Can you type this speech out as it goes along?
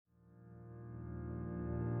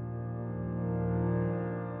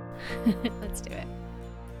Let's do it.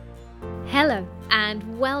 Hello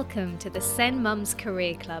and welcome to the Sen Mums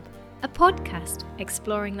Career Club, a podcast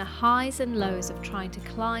exploring the highs and lows of trying to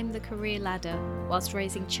climb the career ladder whilst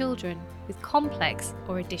raising children with complex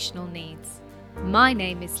or additional needs. My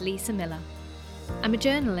name is Leisa Millar. I'm a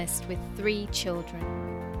journalist with 3 children.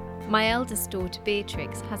 My eldest daughter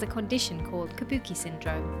Beatrix has a condition called Kabuki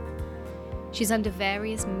syndrome. She's under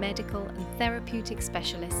various medical and therapeutic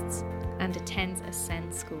specialists and attends a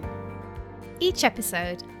Sen school. Each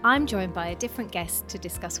episode, I'm joined by a different guest to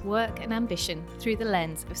discuss work and ambition through the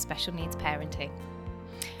lens of special needs parenting.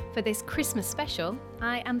 For this Christmas special,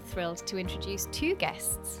 I am thrilled to introduce 2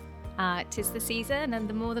 guests. 'Tis the season and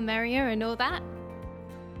the more the merrier and all that.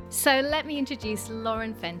 So let me introduce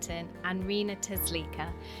Lauren Fenton and Rina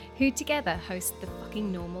Teslica, who together host the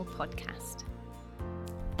Fucking Normal podcast.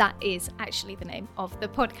 That is actually the name of the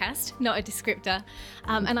podcast, not a descriptor.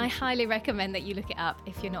 And I highly recommend that you look it up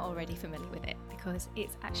if you're not already familiar with it, because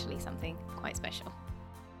it's actually something quite special.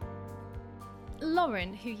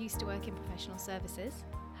 Lauren, who used to work in professional services,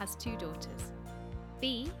 has 2 daughters.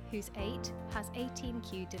 B, who's 8, has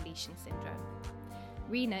 18q deletion syndrome.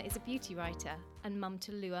 Rina is a beauty writer and mum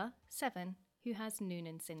to Lua, 7, who has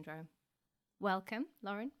Noonan syndrome. Welcome,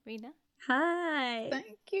 Lauren, Rina. Hi.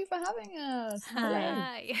 Thank you for having us.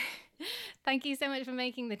 Hi. Thank you so much for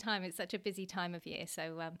making the time. It's such a busy time of year,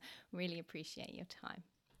 so really appreciate your time.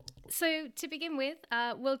 So to begin with,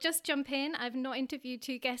 we'll just jump in. I've not interviewed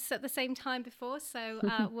 2 guests at the same time before, so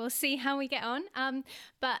we'll see how we get on.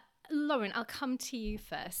 But Lauren, I'll come to you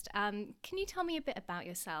first. Can you tell me a bit about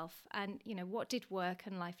yourself and, what did work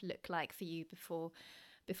and life look like for you before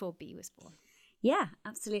B was born? Yeah,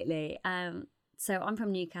 absolutely. So I'm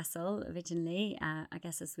from Newcastle originally. I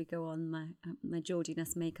guess as we go on, my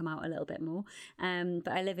Geordiness may come out a little bit more.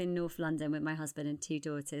 But I live in North London with my husband and 2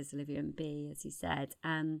 daughters, Olivia and B, as you said.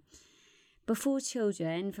 Before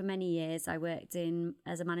children, for many years, I worked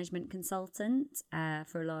as a management consultant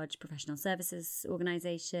for a large professional services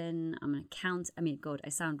organisation. I'm an accountant. I mean, God, I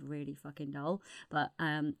sound really fucking dull. But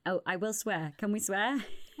I will swear. Can we swear?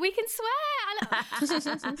 We can swear.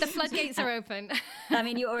 The floodgates are open. I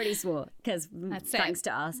mean, you already swore because thanks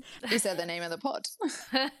to us. You said the name of the pod.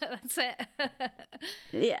 That's it.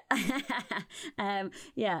 Yeah.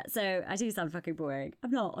 Yeah. So I do sound fucking boring.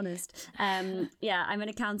 I'm not, honest. Yeah, I'm an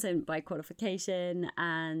accountant by qualification.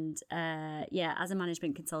 And as a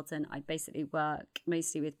management consultant, I basically work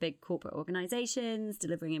mostly with big corporate organizations,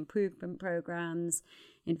 delivering improvement programs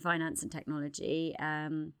in finance and technology.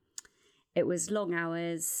 It was long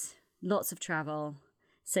hours, lots of travel.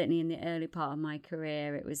 Certainly in the early part of my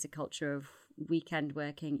career, it was a culture of weekend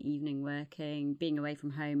working, evening working, being away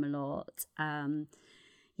from home a lot. And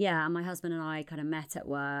my husband and I kind of met at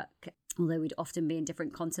work, although we'd often be in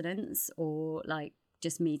different continents or like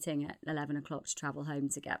just meeting at 11 o'clock to travel home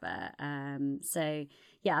together. I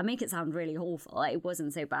make it sound really awful. It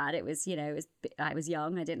wasn't so bad. It was, I was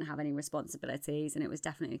young. I didn't have any responsibilities. And it was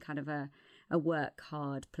definitely kind of a work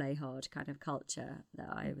hard, play hard kind of culture that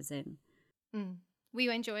I was in. Mm. Were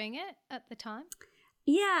you enjoying it at the time?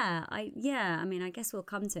 I mean, I guess we'll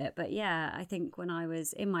come to it. But yeah, I think when I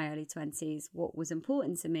was in my early 20s, what was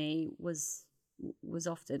important to me was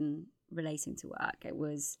often relating to work. It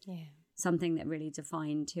was something that really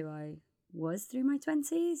defined who I was through my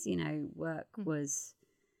 20s. Work was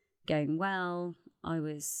going well. I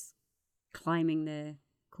was climbing the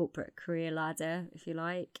corporate career ladder, if you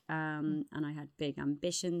like, and I had big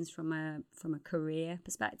ambitions from a career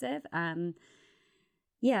perspective.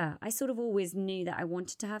 I sort of always knew that I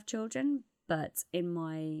wanted to have children, but in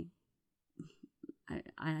my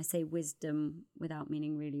I say wisdom without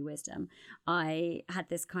meaning really wisdom, I had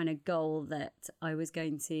this kind of goal that I was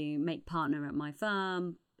going to make partner at my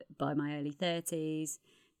firm by my early 30s,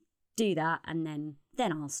 do that, and then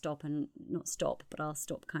I'll stop and not stop, but I'll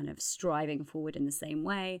stop kind of striving forward in the same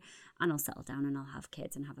way, and I'll settle down and I'll have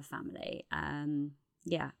kids and have a family.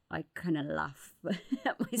 I kind of laugh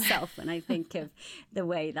at myself when I think of the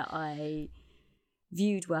way that I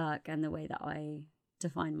viewed work and the way that I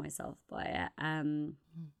defined myself by it.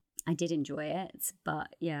 I did enjoy it,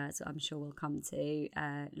 but so I'm sure we'll come to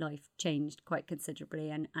life changed quite considerably,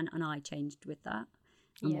 and I changed with that.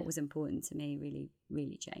 And what was important to me really,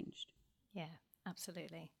 really changed. Yeah,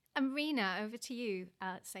 absolutely. And Rina, over to you.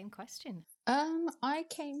 Same question. I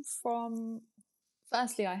came from,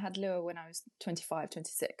 firstly, I had Lua when I was 25,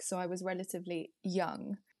 26. So I was relatively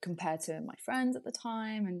young compared to my friends at the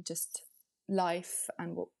time and just life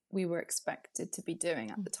and what we were expected to be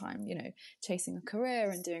doing at the time, chasing a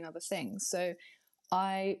career and doing other things. So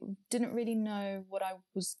I didn't really know what I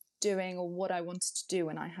was doing or what I wanted to do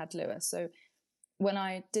when I had Lua. So when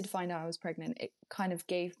I did find out I was pregnant, it kind of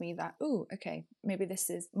gave me that, oh, okay, maybe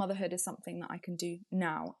motherhood is something that I can do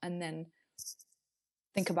now and then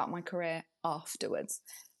think about my career afterwards.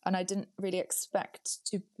 And I didn't really expect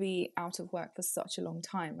to be out of work for such a long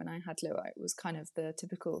time. When I had Lua, it was kind of the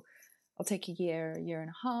typical, I'll take a year and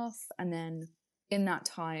a half, and then in that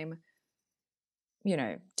time,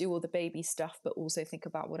 do all the baby stuff, but also think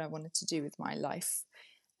about what I wanted to do with my life.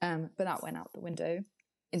 But that went out the window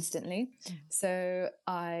instantly. So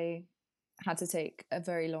I had to take a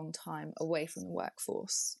very long time away from the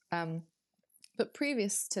workforce. But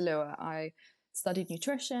previous to Lua, I studied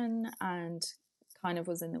nutrition and kind of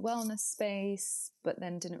was in the wellness space, but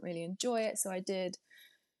then didn't really enjoy it. So I did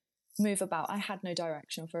move about. I had no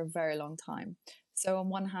direction for a very long time. So on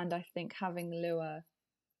one hand, I think having Lua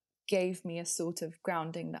gave me a sort of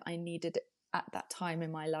grounding that I needed at that time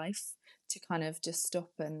in my life to kind of just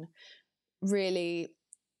stop and really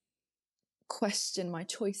question my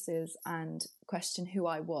choices and question who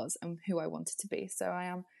I was and who I wanted to be. So I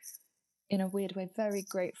am, in a weird way, very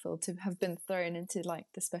grateful to have been thrown into like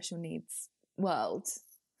the special needs world.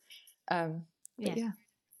 Yeah,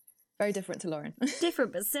 very different to Lauren.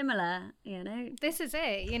 Different but similar, This is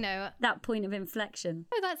it, that point of inflection.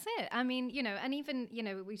 Oh, that's it. I mean, and even,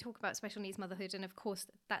 we talk about special needs motherhood, and of course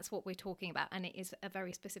that's what we're talking about, and it is a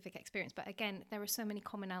very specific experience. But again, there are so many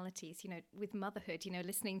commonalities, with motherhood,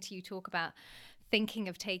 listening to you talk about thinking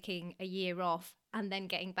of taking a year off and then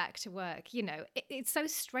getting back to work, it's so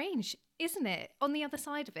strange, isn't it? On the other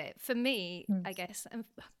side of it, for me, I guess, and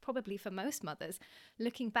probably for most mothers,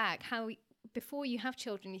 looking back, how before you have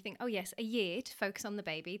children, you think, oh yes, a year to focus on the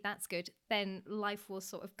baby, that's good. Then life will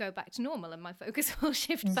sort of go back to normal and my focus will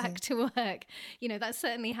shift back to work. That's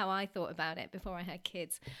certainly how I thought about it before I had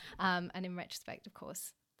kids. And in retrospect, of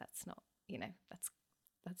course, that's not,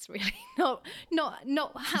 that's really not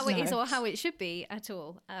how it is or how it should be at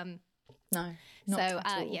all. No, not at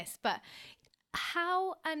all. Yes, but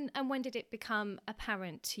how and when did it become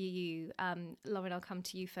apparent to you, Lauren, I'll come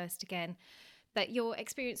to you first again, that your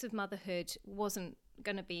experience of motherhood wasn't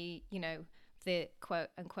going to be, the quote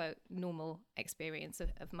unquote normal experience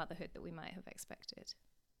of motherhood that we might have expected?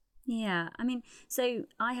 Yeah, I mean, so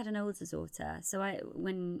I had an older daughter. So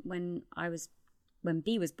when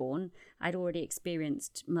B was born, I'd already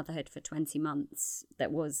experienced motherhood for 20 months.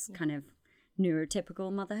 That was kind of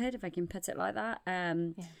neurotypical motherhood, if I can put it like that.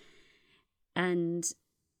 And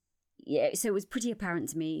so it was pretty apparent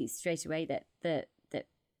to me straight away that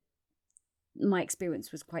my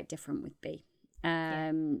experience was quite different with B.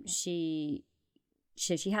 She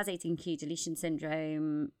has 18q deletion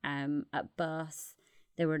syndrome. At birth,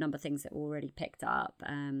 there were a number of things that were already picked up,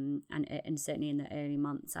 and certainly in the early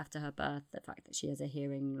months after her birth, the fact that she has a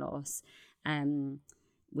hearing loss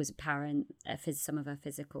was apparent. Some of her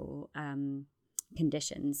physical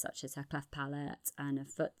conditions, such as her cleft palate and a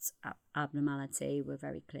foot abnormality, were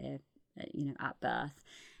very clear, at birth.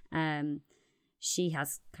 She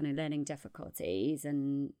has kind of learning difficulties,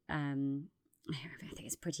 and I think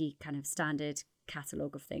it's pretty kind of standard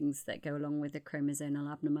catalogue of things that go along with the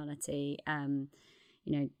chromosomal abnormality.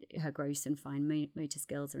 Her gross and fine motor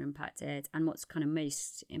skills are impacted, and what's kind of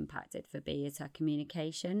most impacted for B is her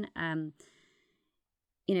communication.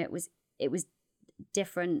 It was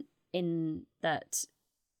different in that,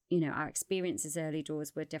 our experiences early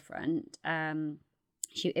doors were different. But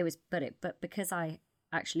because I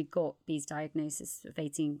actually got B's diagnosis of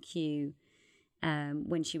 18q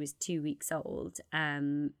when she was 2 weeks old,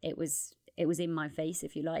 it was in my face,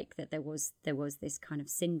 if you like, that there was this kind of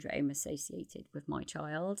syndrome associated with my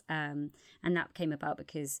child, and that came about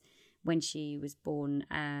because when she was born,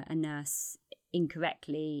 a nurse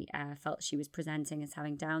incorrectly felt she was presenting as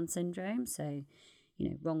having Down syndrome, so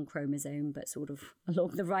wrong chromosome but sort of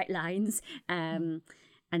along the right lines.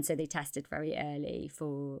 And so they tested very early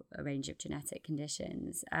for a range of genetic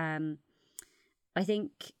conditions. I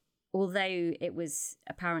think although it was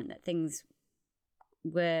apparent that things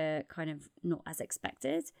were kind of not as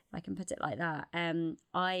expected, if I can put it like that,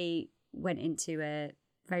 I went into a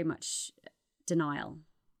very much denial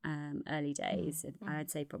early days. I'd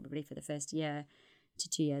say probably for the first year to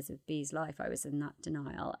 2 years of B's life, I was in that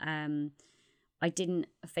denial. I didn't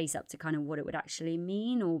face up to kind of what it would actually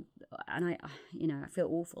mean, and I feel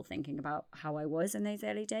awful thinking about how I was in those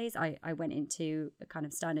early days. I went into a kind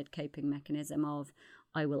of standard coping mechanism of,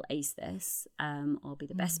 I will ace this. I'll be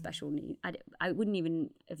the best special need. I wouldn't even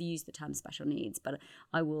have used the term special needs, but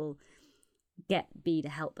I will get B the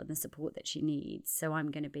help and the support that she needs. So I'm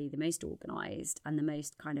going to be the most organised and the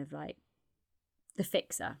most kind of like the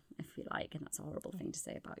fixer, if you like, and that's a horrible thing to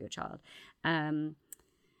say about your child.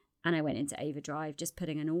 And I went into overdrive, just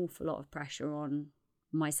putting an awful lot of pressure on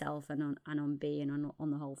myself and on B and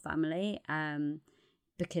on the whole family,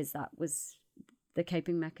 because that was the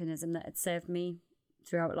coping mechanism that had served me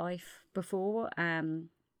throughout life before.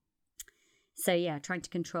 So yeah, trying to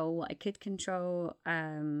control what I could control,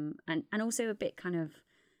 and also a bit kind of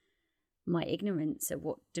my ignorance of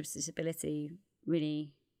what disability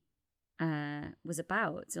really was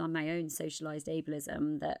about. So on my own socialized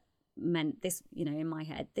ableism that meant this, in my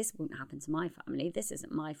head, this won't happen to my family. This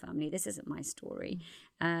isn't my family. This isn't my story.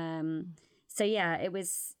 So yeah, it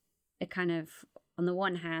was a kind of, on the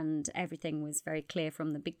one hand, everything was very clear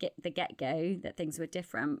from the get-go that things were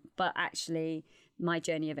different, but actually my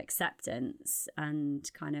journey of acceptance and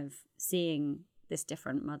kind of seeing this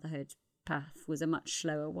different motherhood path was a much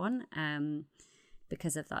slower one,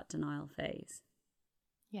 because of that denial phase.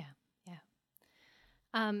 Yeah.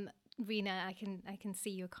 Rina, I can see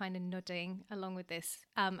you're kind of nodding along with this.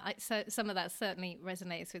 So some of that certainly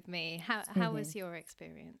resonates with me. How was your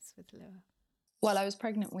experience with Lua? While I was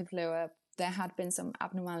pregnant with Lua, there had been some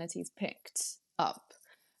abnormalities picked up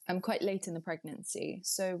quite late in the pregnancy.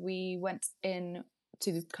 So we went in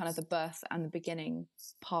to kind of the birth and the beginning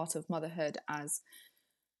part of motherhood as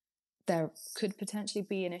there could potentially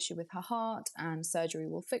be an issue with her heart, and surgery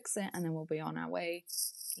will fix it, and then we'll be on our way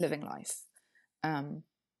living life.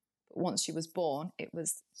 Once she was born, it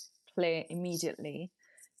was clear immediately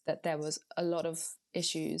that there was a lot of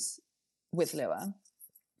issues with Lua.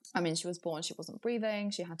 I mean, she was born, she wasn't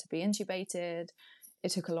breathing, she had to be intubated.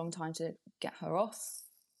 It took a long time to get her off,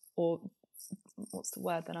 or what's the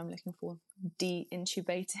word that I'm looking for?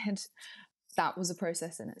 De-intubated. That was a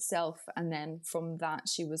process in itself. And then from that,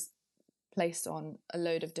 she was placed on a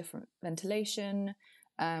load of different ventilation,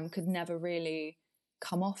 could never really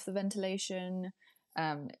come off the ventilation.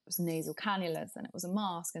 It was nasal cannulas, then it was a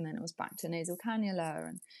mask, and then it was back to nasal cannula,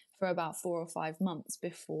 and for about 4 or 5 months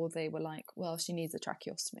before they were like, well, she needs a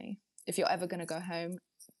tracheostomy. If you're ever going to go home,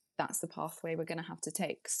 that's the pathway we're going to have to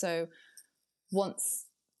take. So once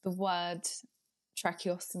the word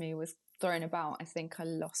tracheostomy was thrown about, I think I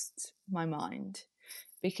lost my mind,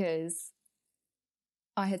 because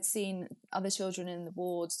I had seen other children in the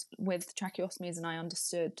wards with tracheostomies, and I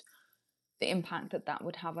understood the impact that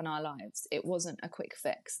would have on our lives. It wasn't a quick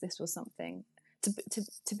fix. This was something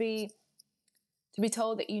to be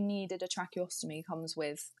told that you needed a tracheostomy comes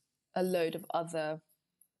with a load of other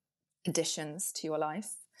additions to your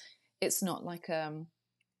life. It's not like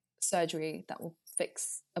surgery that will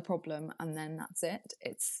fix a problem and then that's it.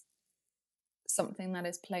 It's something that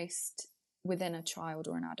is placed within a child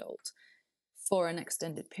or an adult for an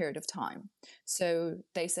extended period of time. So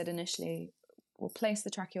they said initially, we'll place the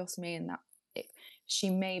tracheostomy, and that she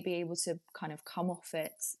may be able to kind of come off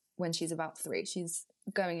it when she's about 3. She's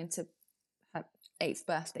going into her 8th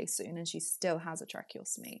birthday soon, and she still has a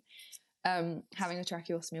tracheostomy. Having a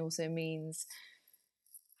tracheostomy also means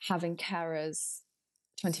having carers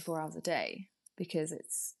 24 hours a day,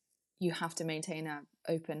 because you have to maintain an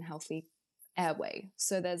open, healthy airway.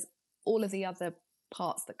 So there's all of the other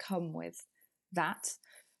parts that come with that.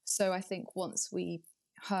 So I think once we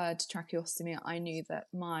heard tracheostomy, I knew that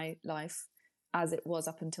my life, as it was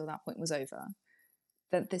up until that point, was over.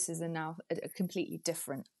 That this is now a completely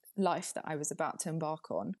different life that I was about to embark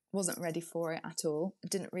on. Wasn't ready for it at all.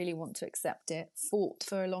 Didn't really want to accept it. Fought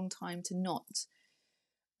for a long time to not.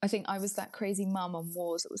 I think I was that crazy mum on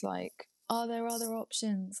wars that was like, are there other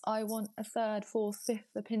options? I want a 3rd, 4th,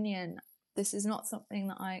 5th opinion. This is not something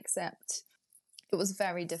that I accept. It was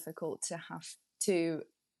very difficult to have to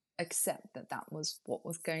accept that was what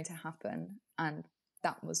was going to happen, and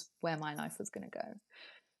that was where my life was going to go.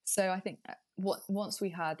 So I think once we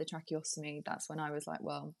heard the tracheostomy, that's when I was like,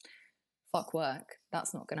 well, fuck work.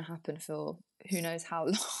 That's not going to happen for who knows how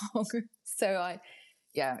long. So I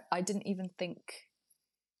didn't even think.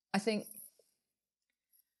 I think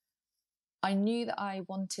I knew that I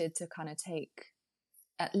wanted to kind of take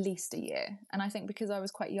at least a year. And I think because I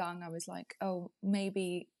was quite young, I was like, oh,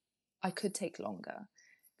 maybe I could take longer.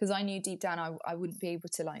 Because I knew deep down I wouldn't be able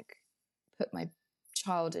to like put my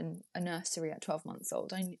child in a nursery at 12 months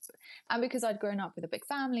old. And because I'd grown up with a big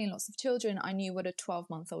family and lots of children, I knew what a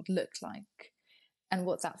 12-month-old looked like and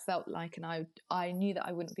what that felt like. And I knew that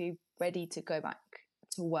I wouldn't be ready to go back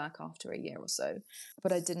to work after a year or so.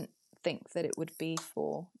 But I didn't think that it would be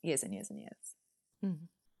for years and years and years. Mm.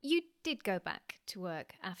 You did go back to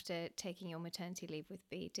work after taking your maternity leave with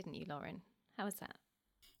B, didn't you, Lauren? How was that?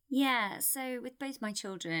 Yeah, so with both my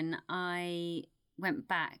children, I went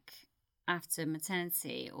back after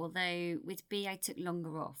maternity, although with B, I took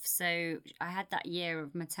longer off. So I had that year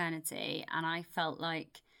of maternity, and I felt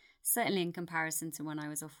like certainly in comparison to when I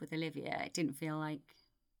was off with Olivia, it didn't feel like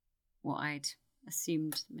what I'd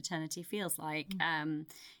assumed maternity feels like.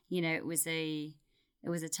 It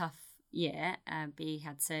was a tough year. B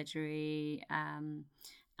had surgery,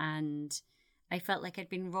 and I felt like I'd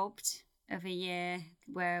been robbed of a year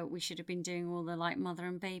where we should have been doing all the like mother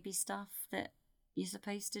and baby stuff that you're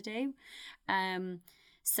supposed to do.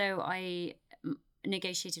 So I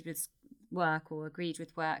negotiated with work, or agreed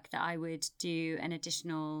with work, that I would do an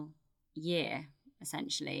additional year,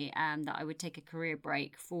 essentially, that I would take a career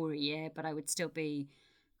break for a year, but I would still be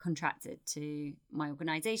contracted to my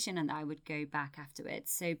organisation, and I would go back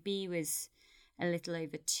afterwards. So B was a little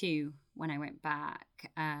over 2 when I went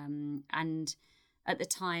back, and at the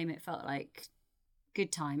time it felt like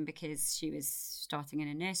good time because she was starting in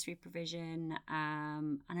a nursery provision,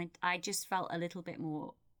 and I just felt a little bit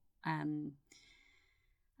more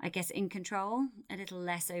I guess in control, a little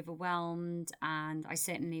less overwhelmed, and I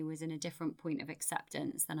certainly was in a different point of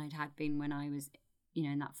acceptance than I'd had been when I was,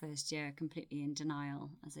 in that first year, completely in denial,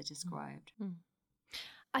 as I described.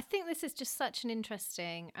 I think this is just such an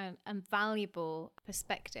interesting and valuable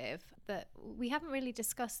perspective that we haven't really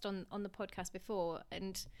discussed on the podcast before.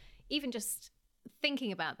 And even just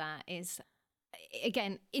thinking about that is,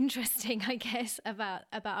 again, interesting, I guess, about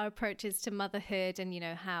our approaches to motherhood, and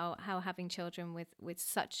how having children with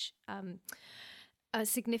such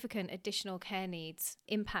significant additional care needs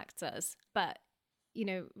impacts us. But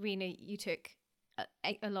Rina, you took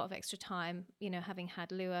a lot of extra time, having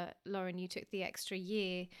had Lua. Lauren, you took the extra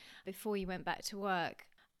year before you went back to work.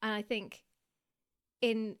 And I think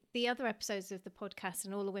in the other episodes of the podcast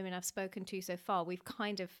and all the women I've spoken to so far, we've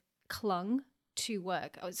kind of clung to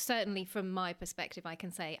work. Certainly from my perspective, I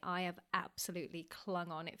can say I have absolutely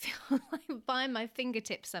clung on. It feels like by my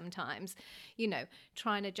fingertips sometimes,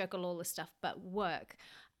 trying to juggle all the stuff, but work,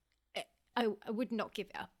 I would not give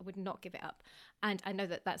it up. I would not give it up. And I know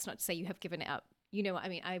that that's not to say you have given it up. You know what I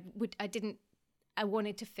mean? I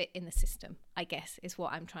wanted to fit in the system, I guess, is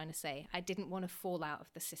what I'm trying to say. I didn't want to fall out of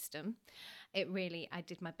the system. I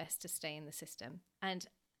did my best to stay in the system. And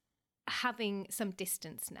having some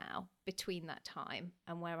distance now between that time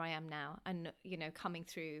and where I am now, and coming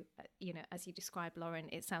through, as you described, Lauren,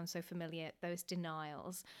 it sounds so familiar, those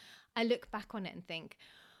denials, I look back on it and think,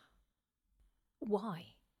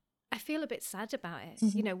 why? I feel a bit sad about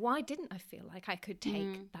it. Why didn't I feel like I could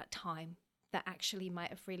take that time that actually might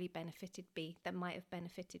have really benefited B, that might have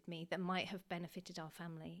benefited me, that might have benefited our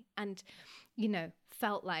family, and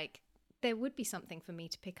felt like there would be something for me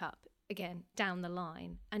to pick up again down the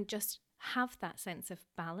line, and just have that sense of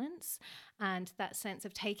balance and that sense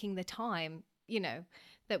of taking the time,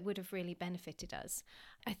 that would have really benefited us.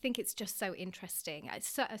 I think it's just so interesting.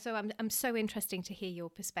 So I'm so interesting to hear your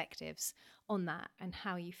perspectives on that, and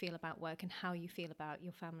how you feel about work, and how you feel about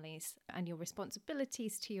your families and your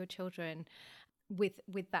responsibilities to your children with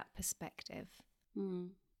that perspective.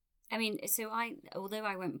 I mean, although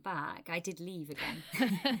I went back, I did leave again.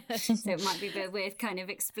 So it might be worth kind of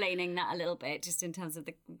explaining that a little bit, just in terms of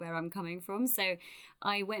where I'm coming from. So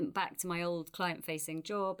I went back to my old client-facing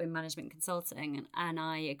job in management consulting, and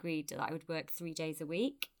I agreed that I would work 3 days a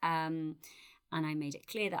week. And I made it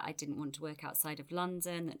clear that I didn't want to work outside of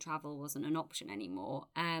London, that travel wasn't an option anymore.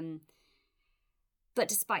 But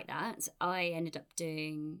despite that, I ended up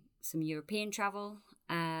doing some European travel,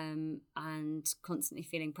 and constantly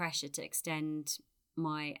feeling pressure to extend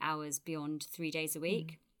my hours beyond 3 days a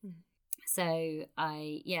week. So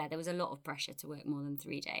there was a lot of pressure to work more than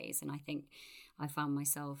 3 days. And I think I found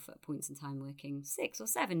myself at points in time working 6 or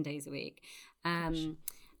 7 days a week.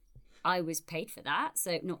 I was paid for that.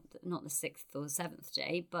 So not the 6th or 7th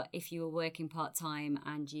day, but if you were working part-time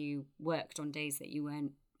and you worked on days that you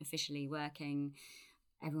weren't officially working,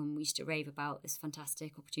 everyone used to rave about this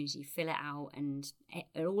fantastic opportunity, fill it out, and at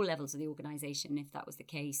all levels of the organisation, if that was the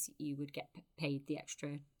case, you would get paid the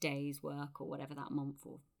extra day's work or whatever that month,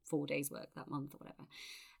 or 4 days work that month or whatever.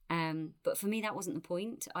 But for me, that wasn't the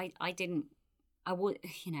point. The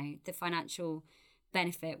financial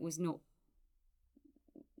benefit was not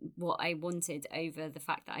what I wanted over the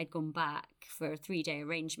fact that I'd gone back for a 3-day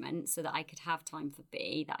arrangement so that I could have time for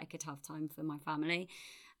B, that I could have time for my family.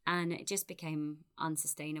 And it just became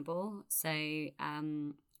unsustainable. So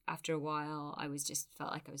after a while, I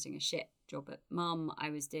felt like I was doing a shit job at mum. I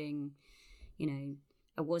was doing,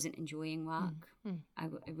 I wasn't enjoying work. I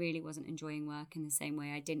really wasn't enjoying work in the same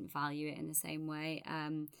way. I didn't value it in the same way.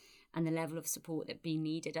 And the level of support that B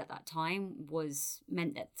needed at that time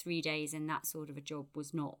meant that 3 days in that sort of a job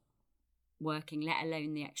was not working, let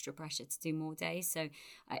alone the extra pressure to do more days. So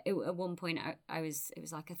at one point, it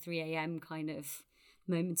was like a 3 a.m. kind of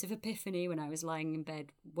moment of epiphany when I was lying in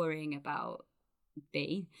bed worrying about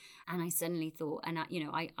B. And I suddenly thought, and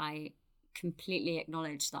I completely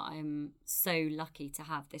acknowledge that I'm so lucky to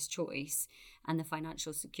have this choice and the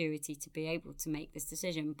financial security to be able to make this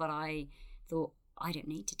decision. But I thought, I don't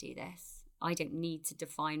need to do this. I don't need to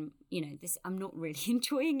define, this. I'm not really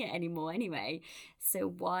enjoying it anymore anyway. So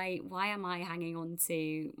why am I hanging on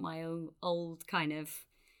to my old kind of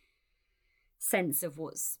sense of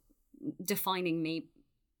what's defining me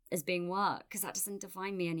as being work? Because that doesn't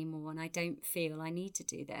define me anymore, and I don't feel I need to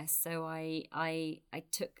do this. So I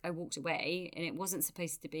walked away, and it wasn't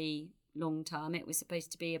supposed to be long term. It was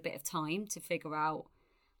supposed to be a bit of time to figure out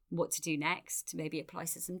what to do next, to maybe apply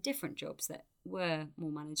to some different jobs that were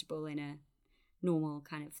more manageable in a normal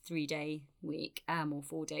kind of 3-day week or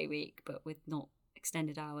 4-day week, but with not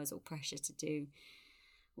extended hours or pressure to do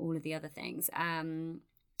all of the other things.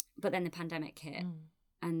 But then the pandemic hit.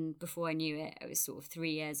 And before I knew it, it was sort of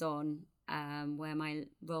 3 years on, where my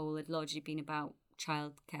role had largely been about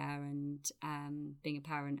childcare and being a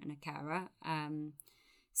parent and a carer.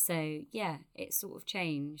 So, yeah, it sort of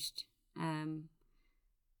changed.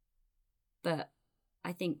 But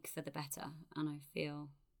I think for the better. And I feel,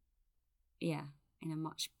 in a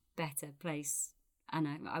much better place. And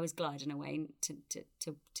I was glad in a way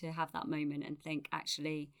to have that moment and think,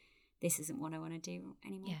 actually, this isn't what I want to do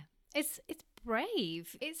anymore. Yeah. It's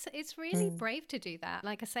brave. It's really brave to do that.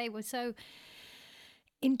 Like I say, we're so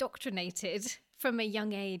indoctrinated from a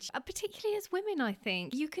young age, particularly as women. I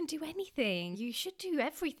think you can do anything. You should do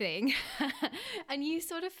everything, and you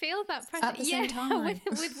sort of feel that pressure at the same time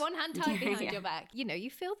with one hand tied behind your back. You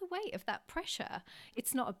feel the weight of that pressure.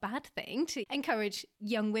 It's not a bad thing to encourage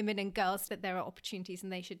young women and girls that there are opportunities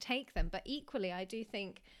and they should take them. But equally, I do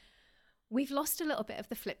think we've lost a little bit of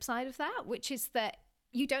the flip side of that, which is that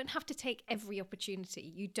you don't have to take every opportunity.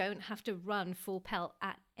 You don't have to run full pelt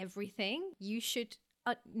at everything. You should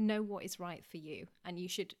know what is right for you, and you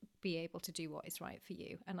should be able to do what is right for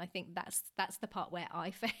you. And I think that's the part where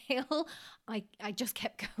I fail. I just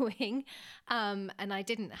kept going, and I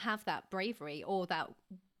didn't have that bravery or that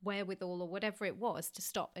wherewithal or whatever it was to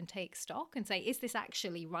stop and take stock and say, is this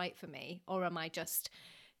actually right for me, or am I just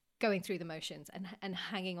going through the motions and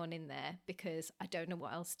hanging on in there because I don't know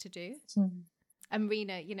what else to do? And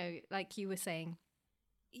Rina, like you were saying,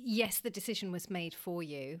 yes, the decision was made for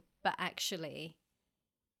you, but actually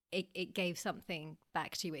it gave something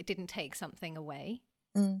back to you. It didn't take something away.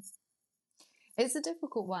 It's a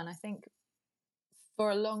difficult one. I think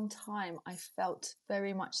for a long time, I felt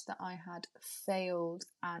very much that I had failed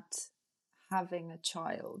at having a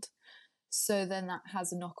child. So then that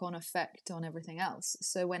has a knock-on effect on everything else.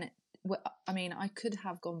 So I could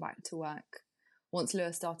have gone back to work once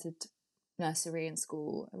Lewis started nursery and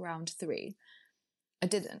school around 3. I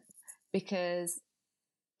didn't, because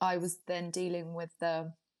I was then dealing with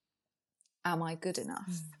am I good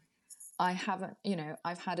enough? I haven't,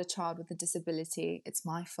 I've had a child with a disability. It's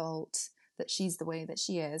my fault that she's the way that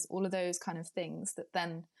she is. All of those kind of things that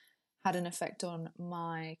then had an effect on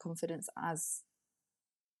my confidence as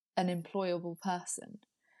an employable person.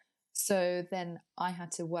 So then I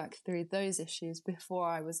had to work through those issues before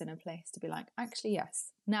I was in a place to be like, actually,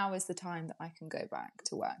 yes, now is the time that I can go back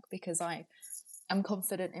to work, because I am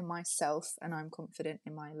confident in myself and I'm confident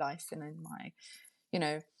in my life and in my,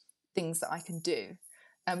 things that I can do.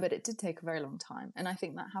 But it did take a very long time. And I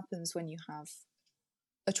think that happens when you have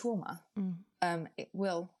a trauma. It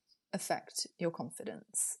will affect your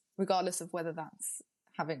confidence, regardless of whether that's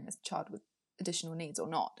having a child with additional needs or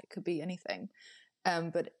not. It could be anything.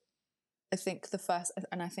 But I think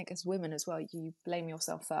I think as women as well, you blame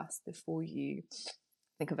yourself first before you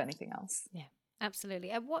think of anything else. Yeah,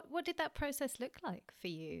 absolutely. And what did that process look like for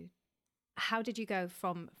you? How did you go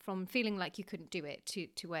from feeling like you couldn't do it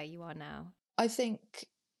to where you are now? I think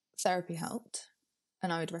therapy helped,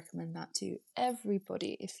 and I would recommend that to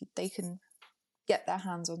everybody if they can get their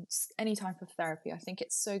hands on any type of therapy. I think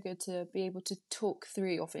it's so good to be able to talk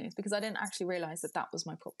through your feelings, because I didn't actually realise that was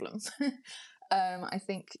my problem. I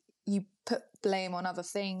think you put blame on other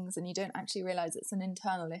things and you don't actually realise it's an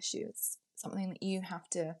internal issue. It's something that you have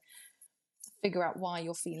to figure out why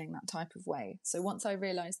you're feeling that type of way. So once I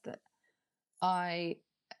realised that I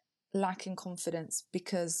lack in confidence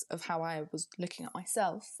because of how I was looking at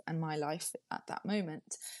myself and my life at that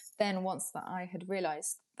moment, then once that I had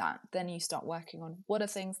realised that, then you start working on what are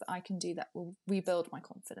things that I can do that will rebuild my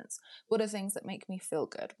confidence? What are things that make me feel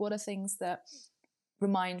good? What are things that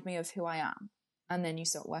remind me of who I am? And then you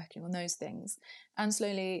start working on those things, and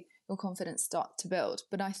slowly your confidence starts to build.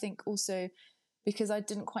 But I think also because I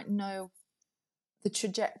didn't quite know the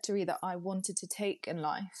trajectory that I wanted to take in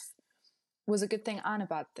life, was a good thing and a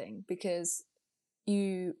bad thing, because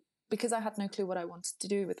I had no clue what I wanted to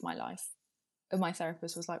do with my life. And my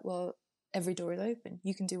therapist was like, well, every door is open.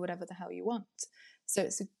 You can do whatever the hell you want. So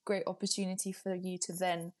it's a great opportunity for you to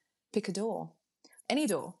then pick a door, any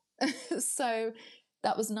door. So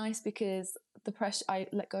that was nice, because the pressure, I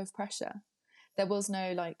let go of pressure. There was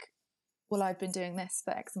no like, well, I've been doing this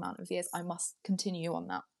for X amount of years, I must continue on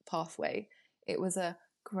that pathway. It was a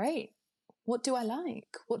great, what do I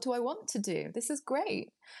like? What do I want to do? This is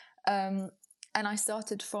great. And I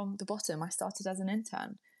started from the bottom. I started as an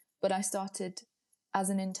intern, but I started as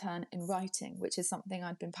an intern in writing, which is something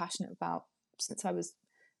I'd been passionate about since I was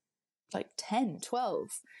like 10,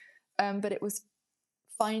 12. But it was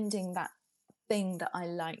finding that thing that I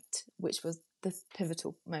liked, which was the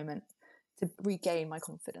pivotal moment to regain my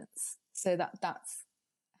confidence. So that's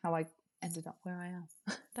how I ended up where I am.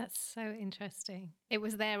 That's so interesting. It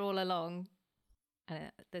was there all along,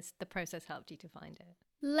 and the process helped you to find it.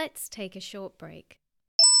 Let's take a short break.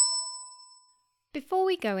 Before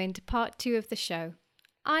we go into part 2 of the show,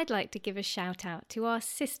 I'd like to give a shout out to our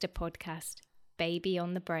sister podcast, Baby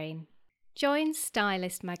on the Brain. Join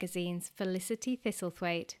Stylist Magazine's Felicity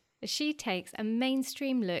Thistlethwaite as she takes a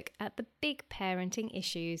mainstream look at the big parenting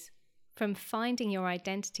issues, from finding your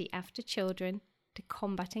identity after children to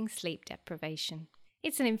combating sleep deprivation.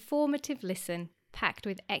 It's an informative listen packed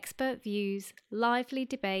with expert views, lively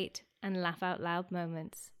debate, and laugh out loud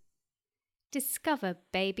moments. Discover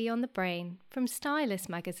Baby on the Brain from Stylist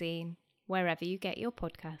Magazine, wherever you get your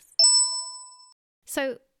podcasts.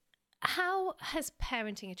 So, how has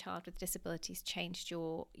parenting a child with disabilities changed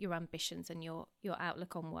your ambitions and your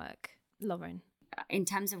outlook on work, Lauren? In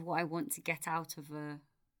terms of what I want to get out of a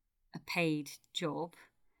paid job,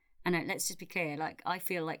 and let's just be clear, like, I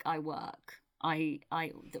feel like I work. I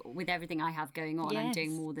with everything I have going on, Yes. I'm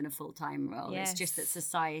doing more than a full-time role. Yes. It's just that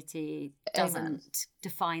society doesn't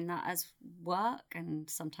define that as work, and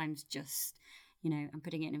sometimes just, I'm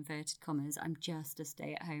putting it in inverted commas, I'm just a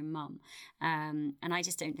stay-at-home mum. And I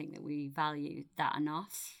just don't think that we value that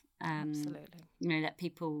enough. Absolutely. That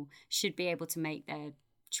people should be able to make their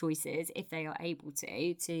choices, if they are able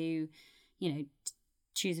to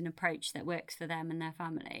choose an approach that works for them and their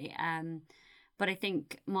family. But I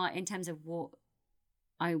think in terms of what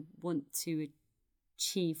I want to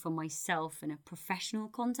achieve for myself in a professional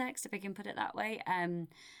context, if I can put it that way,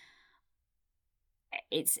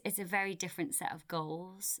 it's a very different set of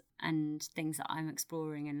goals and things that I'm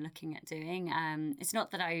exploring and looking at doing. It's not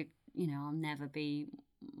that I'll never be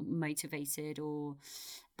motivated or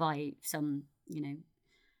by some,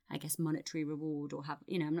 I guess, monetary reward, or have,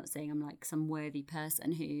 I'm not saying I'm like some worthy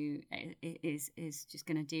person who is just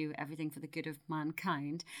going to do everything for the good of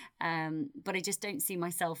mankind. But I just don't see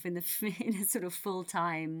myself in a sort of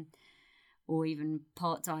full-time or even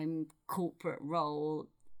part-time corporate role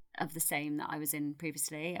of the same that I was in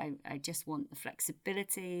previously. I just want the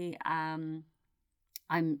flexibility. I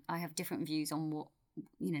have different views on what,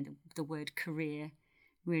 the word career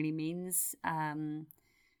really means.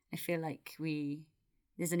 I feel like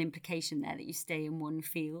there's an implication there that you stay in one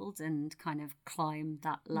field and kind of climb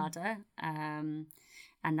that ladder. And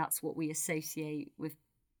that's what we associate with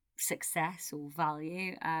success or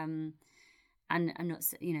value. And I'm not,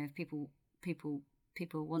 if people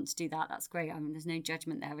want to do that, that's great. I mean, there's no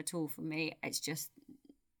judgment there at all from me. It's just,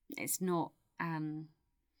 it's not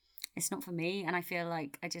for me. And I feel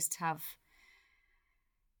like I just have,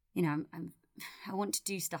 I want to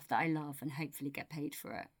do stuff that I love and hopefully get paid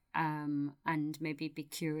for it. And maybe be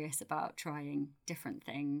curious about trying different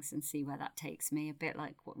things and see where that takes me, a bit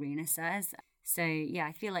like what Rina says. So yeah,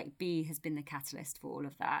 I feel like B has been the catalyst for all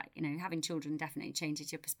of that. Having children definitely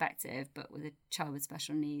changes your perspective, but with a child with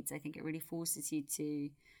special needs, I think it really forces you to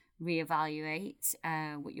reevaluate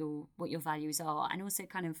what your values are, and also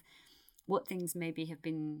kind of what things maybe have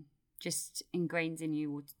been just ingrained in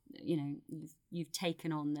you, or you've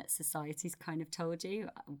taken on that society's kind of told you,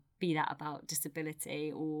 be that about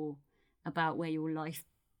disability or about where your life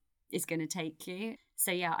is going to take you.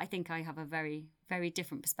 So yeah, I think I have a very, very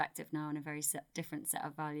different perspective now and a very different set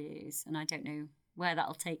of values, and I don't know where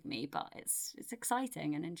that'll take me, but it's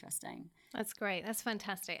exciting and interesting. That's great. That's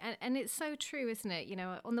fantastic. And it's so true, isn't it?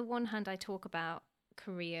 On the one hand, I talk about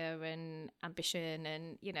career and ambition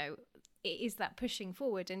and, it is that pushing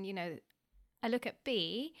forward. And, I look at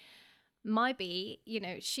B, my B,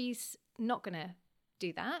 she's not going to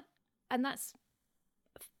do that. And that's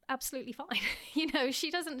absolutely fine.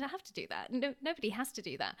 She doesn't have to do that. No, nobody has to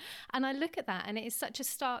do that. And I look at that and it is such a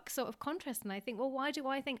stark sort of contrast. And I think, well, why do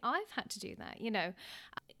I think I've had to do that?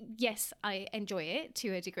 Yes, I enjoy it to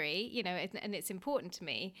a degree, and it's important to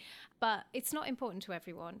me, but it's not important to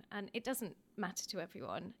everyone and it doesn't matter to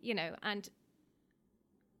everyone, and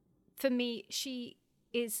for me, she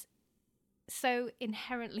is so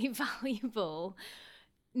inherently valuable.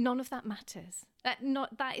 None of that matters. That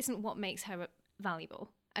isn't what makes her valuable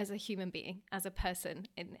as a human being, as a person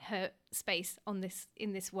in her space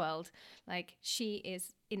in this world. Like, she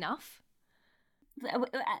is enough.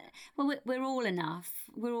 Well, we're all enough.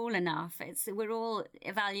 We're all enough. We're all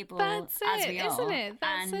valuable. That's as it, we are, isn't it?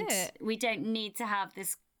 That's and it. we don't need to have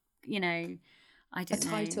this, I don't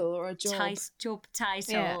know, title or a job. Job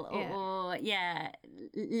title or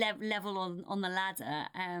level on the ladder.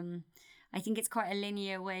 I think it's quite a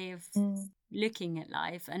linear way of looking at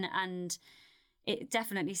life, and it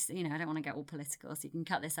definitely, I don't want to get all political, so you can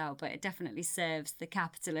cut this out, but it definitely serves the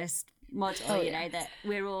capitalist model, that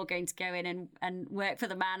we're all going to go in and work for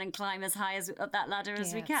the man and climb as high as up that ladder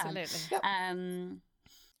as we can. Absolutely. Yep.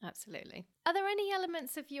 Absolutely. Are there any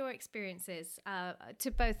elements of your experiences to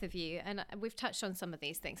both of you, and we've touched on some of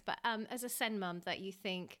these things, but as a Sen mum, that you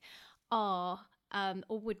think are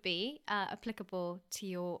or would be applicable to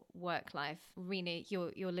your work life? Rina,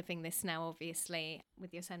 you're living this now, obviously,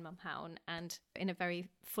 with your Sen mum hound and in a very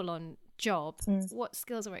full-on job. What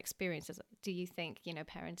skills or experiences do you think,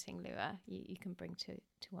 parenting Lua, you can bring to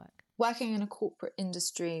work? Working in a corporate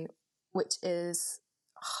industry, which is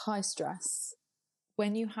high stress,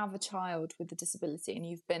 when you have a child with a disability and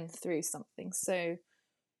you've been through something so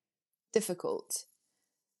difficult,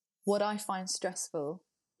 what I find stressful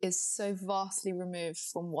is so vastly removed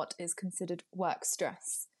from what is considered work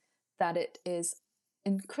stress that it is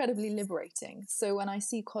incredibly liberating. So when I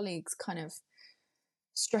see colleagues kind of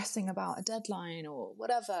stressing about a deadline or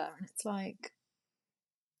whatever, and it's like,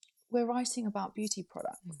 we're writing about beauty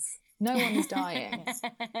products. No one is dying.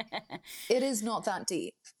 It is not that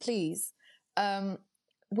deep, please.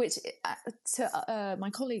 Which to my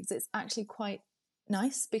colleagues, it's actually quite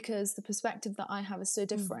nice because the perspective that I have is so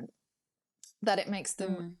different that it makes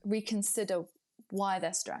them reconsider why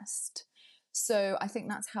they're stressed. So I think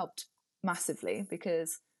that's helped massively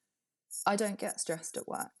because I don't get stressed at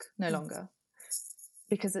work no longer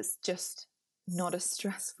because it's just not a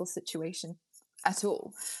stressful situation at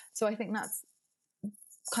all. So I think that's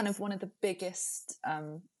kind of one of the biggest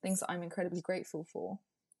things that I'm incredibly grateful for,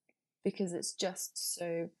 because it's just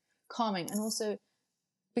so calming. And also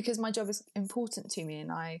because my job is important to me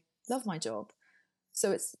and I love my job.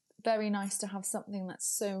 So it's very nice to have something that's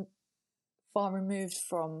so far removed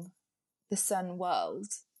from the Sen world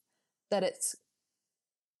that it's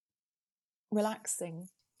relaxing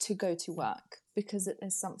to go to work, because it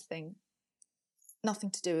is something,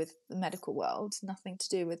 nothing to do with the medical world, nothing to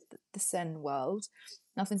do with the Sen world,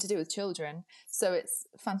 nothing to do with children. So it's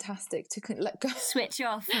fantastic to let go. Switch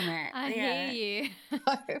off from it. I hear you.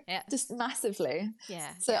 Just massively.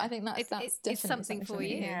 Yeah. So I think that's definitely it's something for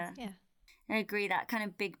you. Yeah. I agree, that kind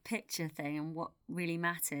of big picture thing and what really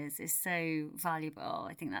matters is so valuable.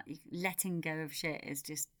 I think that letting go of shit is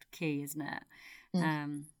just key, isn't it?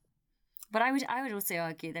 But I would also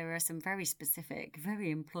argue there are some very specific,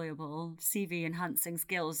 very employable CV enhancing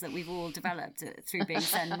skills that we've all developed through being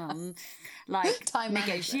Sen mum, like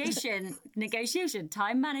negotiation,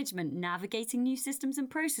 time management, navigating new systems and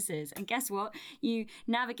processes. And guess what? You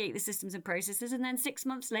navigate the systems and processes, and then 6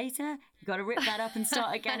 months later, you've got to rip that up and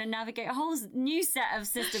start again and navigate a whole new set of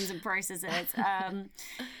systems and processes.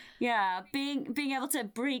 Being able to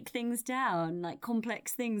break things down, like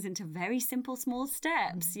complex things, into very simple, small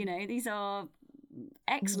steps. These are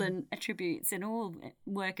excellent attributes in all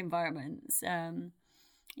work environments.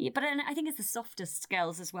 But I think it's the softer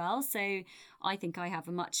skills as well. So I think I have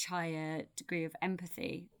a much higher degree of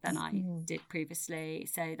empathy than I did previously.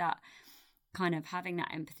 So that kind of having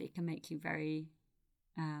that empathy can make you very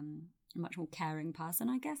a much more caring person,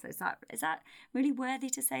 I guess. Is that really worthy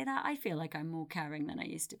to say that? I feel like I'm more caring than I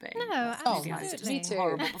used to be. No, absolutely. I was just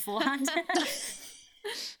horrible beforehand.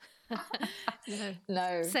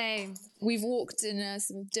 No. Same. We've walked in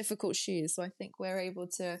some difficult shoes, so I think we're able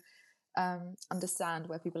to understand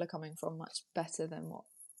where people are coming from much better than what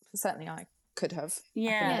certainly I could have.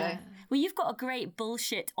 Yeah. Well, you've got a great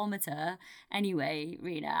bullshit-ometer anyway,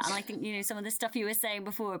 Rina. And I think, some of the stuff you were saying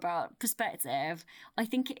before about perspective, I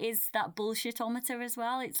think it is that bullshit-ometer as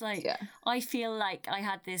well. It's like, I feel like I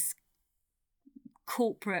had this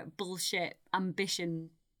corporate bullshit ambition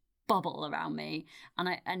bubble around me,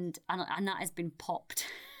 and that has been popped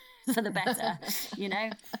for the better,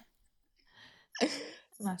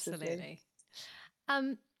 Massively.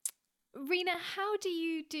 Absolutely. Rina, how do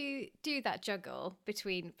you do that juggle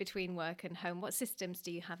between work and home? What systems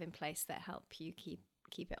do you have in place that help you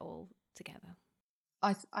keep it all together?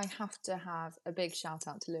 I have to have a big shout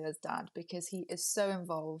out to Lua's dad, because he is so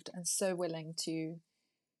involved and so willing to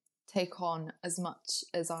take on as much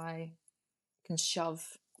as I can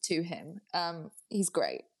shove to him. He's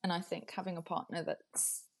great. And I think having a partner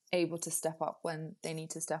that's able to step up when they need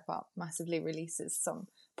to step up massively releases some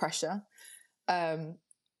pressure.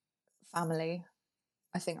 Family,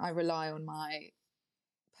 I think I rely on my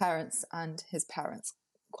parents and his parents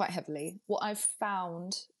quite heavily. What I've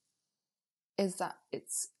found is that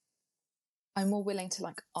I'm more willing to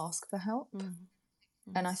like ask for help.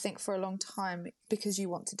 And I think for a long time, because you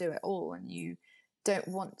want to do it all and you don't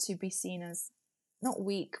want to be seen as not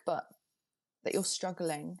weak, but that you're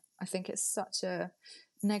struggling. I think it's such a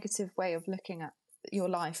negative way of looking at your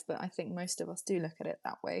life, but I think most of us do look at it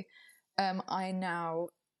that way. I now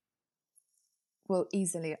will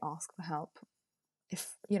easily ask for help.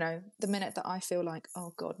 If, the minute that I feel like,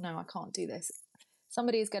 oh God, no, I can't do this,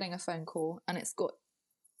 somebody is getting a phone call, and it's got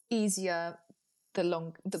easier the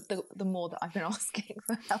more that I've been asking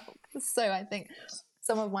for help. So I think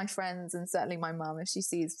some of my friends, and certainly my mum, if she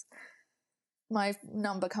sees my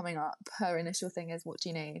number coming up, her initial thing is, what do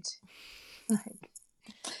you need? Like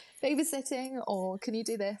babysitting, or can you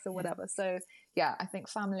do this, or whatever. So yeah, I think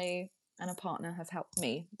family and a partner have helped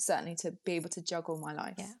me certainly to be able to juggle my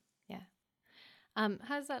life. How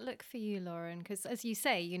does that look for you, Lauren? Because as you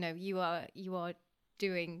say, you are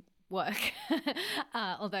doing work,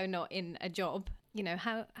 although not in a job.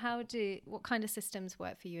 What kind of systems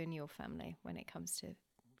work for you and your family when it comes to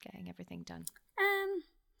getting everything done?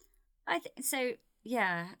 I think so.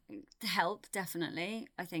 Yeah, help, definitely.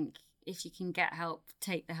 I think if you can get help,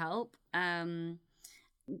 take the help.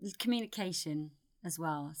 Communication as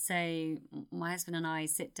well. So my husband and I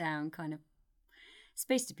sit down kind of,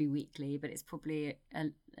 supposed to be weekly, but it's probably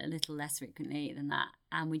a little less frequently than that.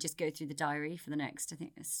 And we just go through the diary for the next, I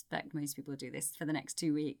expect most people do this, for the next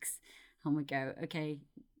 2 weeks. And we go, okay,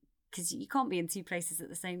 because you can't be in two places at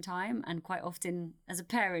the same time. And quite often, as a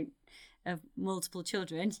parent of multiple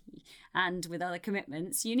children and with other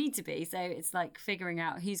commitments, you need to be. So it's like figuring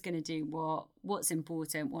out who's going to do what's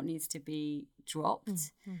important, what needs to be dropped.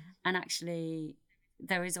 Mm-hmm. And actually,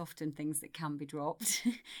 there is often things that can be dropped,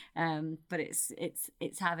 but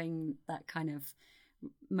it's having that kind of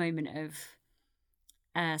moment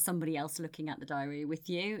of somebody else looking at the diary with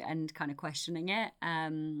you and kind of questioning it,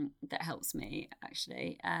 that helps me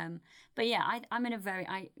actually. But yeah, I'm in a very,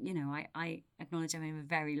 I acknowledge I'm in a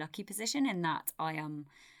very lucky position in that I am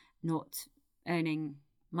not earning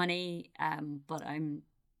money, but I'm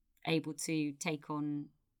able to take on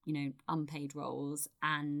unpaid roles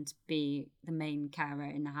and be the main carer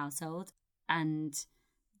in the household, and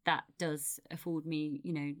that does afford me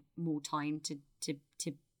more time to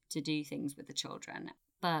do things with the children.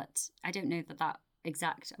 But I don't know that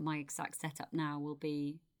my exact setup now will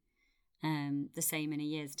be the same in a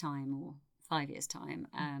year's time or 5 years time.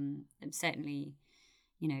 I'm certainly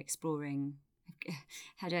exploring,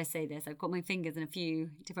 how do I say this, I've got my fingers in a few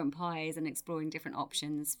different pies and exploring different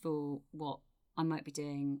options for what I might be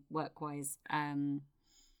doing work-wise,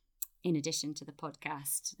 in addition to the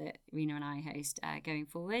podcast that Rina and I host going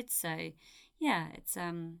forward. So yeah,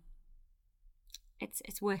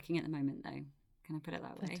 it's working at the moment though. Can I put it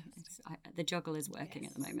that way? The juggle is working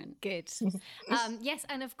at the moment. Good. Yes,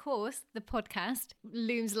 and of course, the podcast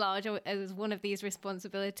looms large as one of these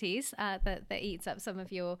responsibilities that eats up some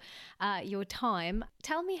of your time.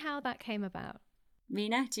 Tell me how that came about.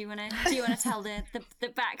 Rina, do you want to tell the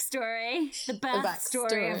backstory, the birth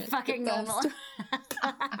story of fucking normal?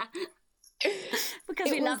 Because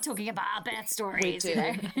we love talking about our birth stories. We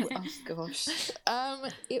do. Oh gosh,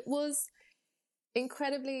 it was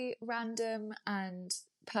incredibly random and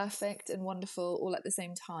perfect and wonderful all at the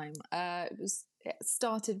same time. It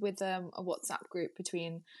started with a WhatsApp group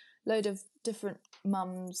between a load of different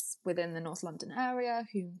mums within the North London area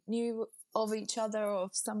who knew of each other or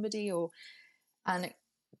of somebody, and it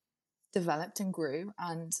developed and grew.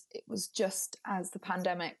 And it was just as the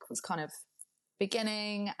pandemic was kind of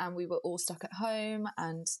beginning and we were all stuck at home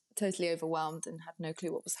and totally overwhelmed and had no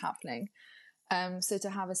clue what was happening. So to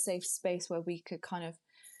have a safe space where we could kind of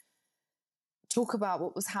talk about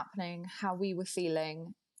what was happening, how we were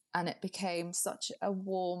feeling, and it became such a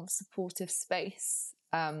warm, supportive space,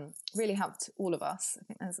 really helped all of us. I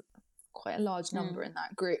think there's quite a large number in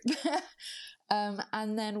that group.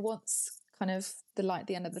 And then once kind of the light at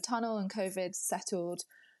the end of the tunnel and COVID settled,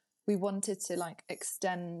 we wanted to like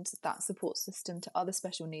extend that support system to other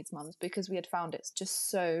special needs mums, because we had found it's just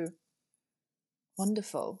so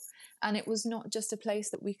wonderful. And it was not just a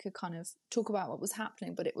place that we could kind of talk about what was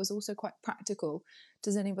happening, but it was also quite practical.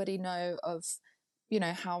 Does anybody know of, you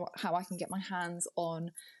know, how I can get my hands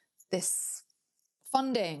on this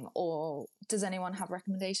funding? Or does anyone have a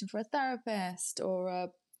recommendation for a therapist or a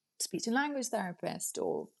speech and language therapist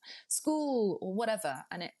or school or whatever?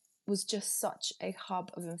 And it was just such a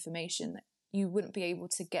hub of information that you wouldn't be able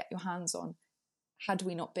to get your hands on had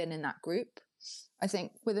we not been in that group. I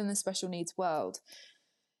think within the special needs world,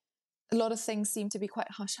 a lot of things seem to be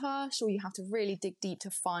quite hush-hush, or you have to really dig deep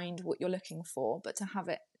to find what you're looking for. But to have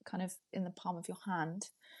it kind of in the palm of your hand,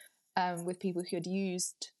 with people who had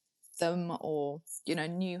used them or, you know,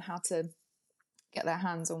 knew how to get their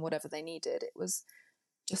hands on whatever they needed, it was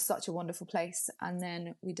just such a wonderful place. And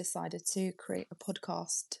then we decided to create a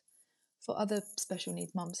podcast for other special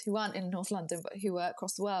needs mums who aren't in North London, but who are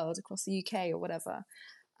across the world, across the UK or whatever.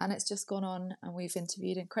 And it's just gone on, and we've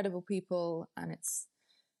interviewed incredible people, and it's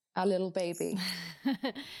our little baby.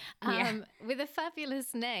 With a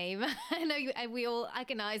fabulous name. I know we all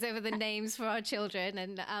agonize over the names for our children,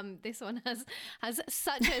 and this one has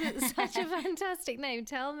such a fantastic name.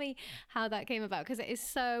 Tell me how that came about, because it is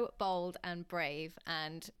so bold and brave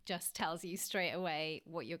and just tells you straight away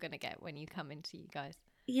what you're going to get when you come into you guys.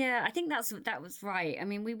 Yeah, I think that was right. I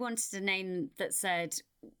mean, we wanted a name that said,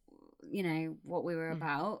 you know, what we were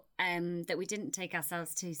about, that we didn't take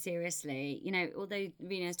ourselves too seriously. You know, although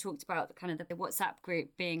Rina's talked about the kind of the WhatsApp group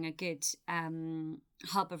being a good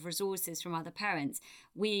hub of resources from other parents,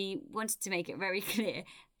 we wanted to make it very clear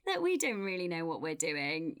that we don't really know what we're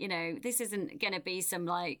doing. You know, this isn't going to be some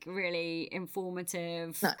like really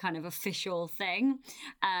informative kind of official thing.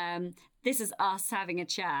 This is us having a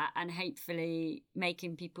chat and hopefully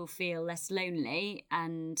making people feel less lonely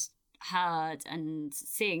and heard, and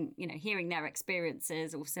seeing, you know, hearing their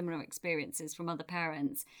experiences or similar experiences from other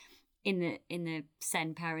parents in the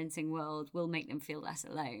SEN parenting world will make them feel less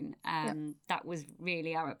alone. That was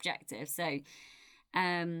really our objective. So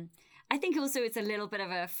I think also it's a little bit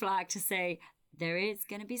of a flag to say there is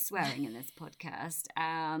going to be swearing in this podcast,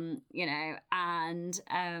 you know, and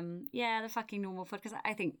the fucking normal podcast.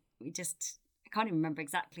 I think I can't even remember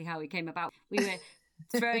exactly how we came about. We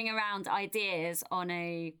were throwing around ideas on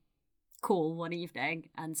a call one evening,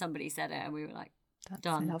 and somebody said it, and we were like,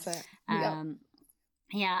 done. I love it.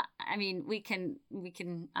 Yeah, I mean, we can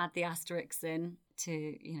add the asterisks in to,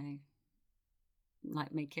 you know,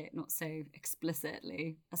 like make it not so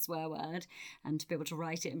explicitly a swear word, and to be able to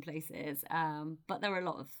write it in places. But there are a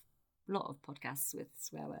lot of podcasts with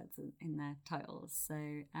swear words in their titles. So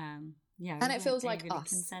yeah, and it feels like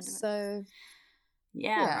us. So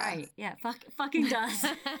yeah, right. Yeah, fucking does.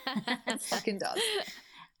 It fucking does.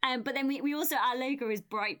 But then we also, our logo is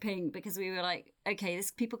bright pink, because we were like, okay,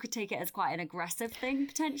 people could take it as quite an aggressive thing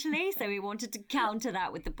potentially. So we wanted to counter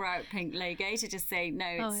that with the bright pink logo to just say, no,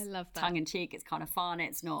 it's I love that. tongue in cheek. It's kind of fun.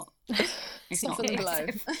 It's not. It's not for the blow.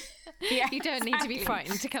 Yeah, you don't need to be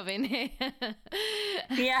frightened to come in here.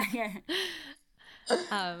 yeah.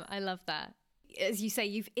 I love that. As you say,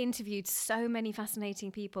 you've interviewed so many fascinating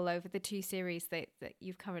people over the 2 series that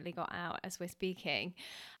you've currently got out as we're speaking.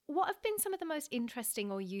 What have been some of the most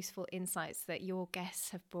interesting or useful insights that your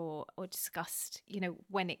guests have brought or discussed, you know,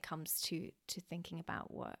 when it comes to thinking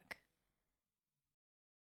about work?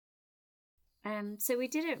 So we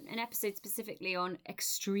did an episode specifically on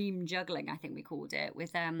extreme juggling, I think we called it,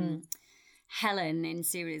 with Helen in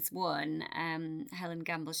series 1, Helen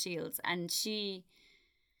Gamble Shields, and she's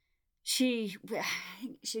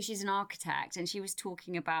an architect, and she was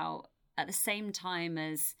talking about, at the same time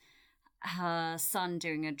as her son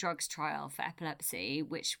doing a drugs trial for epilepsy,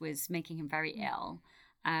 which was making him very ill,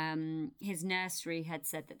 his nursery had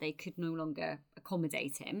said that they could no longer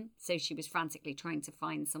accommodate him, so she was frantically trying to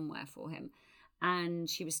find somewhere for him, and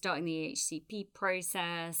she was starting the HCP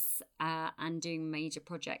process and doing major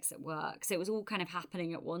projects at work, so it was all kind of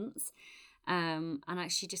happening at once, and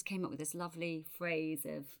she just came up with this lovely phrase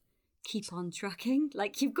of keep on trucking.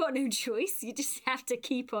 Like, you've got no choice, you just have to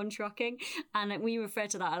keep on trucking. And we refer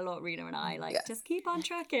to that a lot, Rina and I, like, just keep on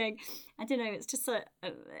trucking. I don't know, it's just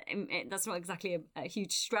that's not exactly a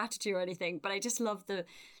huge strategy or anything, but I just love the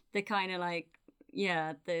kind of like,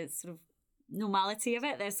 the sort of normality of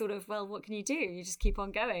it. They're sort of, well, what can you do? You just keep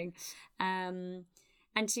on going. And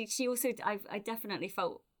she also, I definitely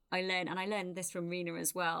felt I learned this from Rina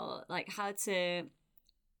as well, like how to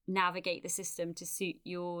navigate the system to suit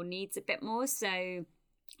your needs a bit more. So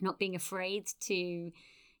not being afraid to, you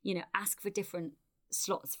know, ask for different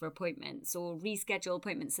slots for appointments or reschedule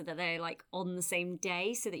appointments so that they're like on the same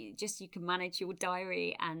day, so that you can manage your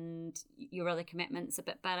diary and your other commitments a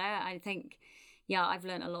bit better. I think, yeah, I've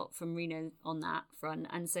learned a lot from Rina on that front,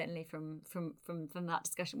 and certainly from that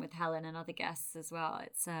discussion with Helen and other guests as well.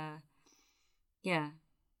 It's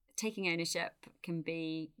taking ownership can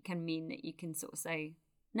mean that you can sort of say,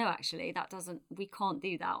 no, actually we can't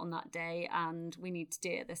do that on that day, and we need to do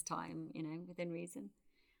it this time, within reason.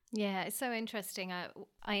 Yeah, it's so interesting.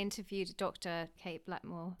 I interviewed Dr. Kate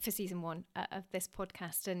Blackmore for season 1 of this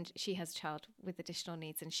podcast, and she has a child with additional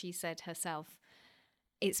needs, and she said herself,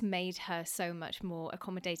 it's made her so much more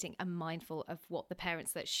accommodating and mindful of what the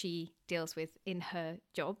parents that she deals with in her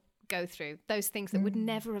job go through, those things that would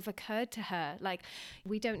never have occurred to her. Like,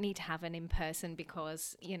 we don't need to have an in-person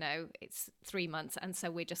because, it's 3 months, and so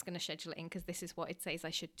we're just going to schedule it in because this is what it says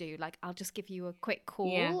I should do. Like, I'll just give you a quick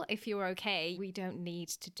call if you're okay. We don't need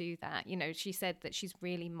to do that. She said that she's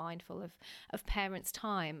really mindful of parents'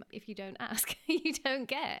 time. If you don't ask, you don't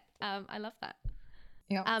get. I love that.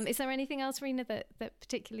 Yeah. Is there anything else, Rina, that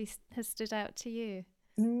particularly has stood out to you?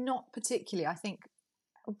 Not particularly. I think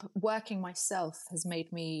working myself has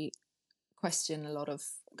made me question a lot of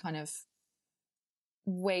kind of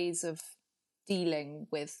ways of dealing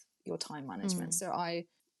with your time management. So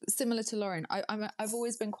similar to Lauren, I've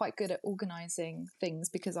always been quite good at organising things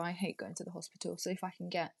because I hate going to the hospital. So if I can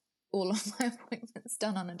get all of my appointments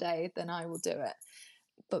done on a day, then I will do it.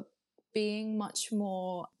 But being much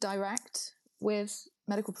more direct with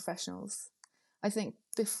medical professionals, I think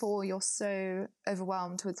before you're so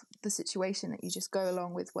overwhelmed with the situation that you just go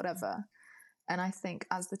along with whatever. And I think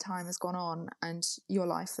as the time has gone on and your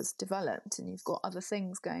life has developed and you've got other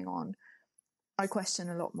things going on, I question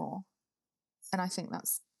a lot more. And I think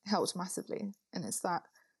that's helped massively. And it's that,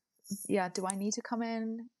 do I need to come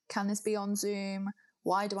in? Can this be on Zoom?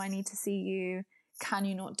 Why do I need to see you? Can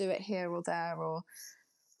you not do it here or there or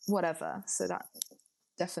whatever? So that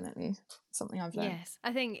definitely something I've learned. Yes,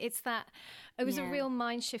 I think it was a real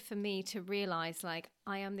mind shift for me to realise, like,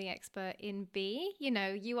 I am the expert in B,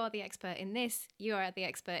 you are the expert in this, you are the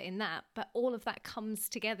expert in that, but all of that comes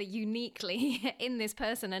together uniquely in this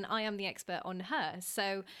person, and I am the expert on her.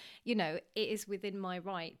 So, it is within my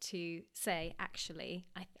right to say, actually,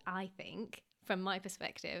 I think from my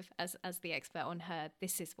perspective as the expert on her,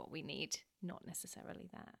 this is what we need, not necessarily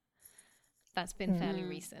that. That's been fairly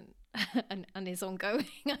recent and is ongoing,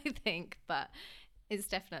 I think, but it's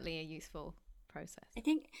definitely a useful process. I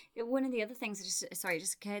think one of the other things just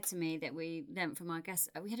occurred to me that we learned from our guests.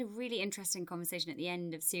 We had a really interesting conversation at the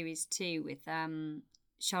end of series 2 with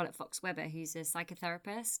Charlotte Fox Webber, who's a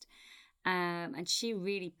psychotherapist, and she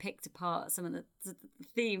really picked apart some of the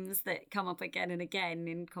themes that come up again and again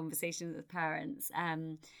in conversations with parents,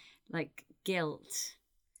 like guilt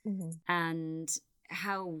and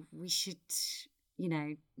how we should,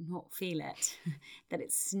 not feel it, that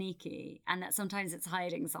it's sneaky and that sometimes it's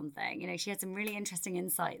hiding something. She had some really interesting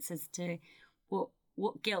insights as to what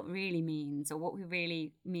guilt really means, or what we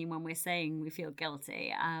really mean when we're saying we feel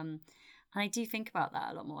guilty. And I do think about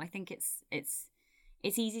that a lot more. I think it's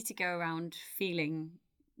easy to go around feeling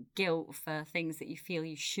guilt for things that you feel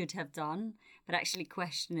you should have done, but actually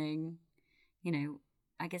questioning,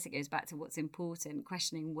 I guess it goes back to what's important,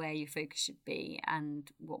 questioning where your focus should be and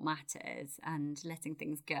what matters, and letting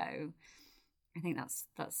things go. I think that's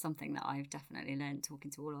something that I've definitely learned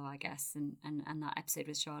talking to all of our guests and that episode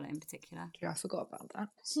with Charlotte in particular. Yeah, I forgot about that.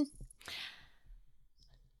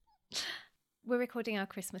 We're recording our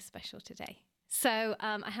Christmas special today. So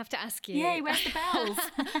I have to ask you. Yay, where's the bells?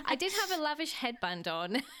 I did have a lavish headband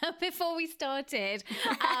on before we started.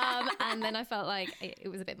 And then I felt like it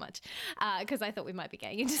was a bit much because I thought we might be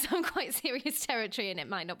getting into some quite serious territory and it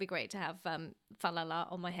might not be great to have fa-la-la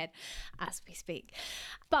on my head as we speak.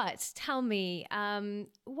 But tell me,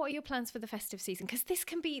 what are your plans for the festive season? Because this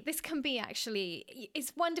can be actually,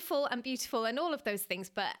 it's wonderful and beautiful and all of those things.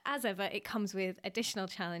 But as ever, it comes with additional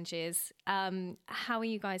challenges. How are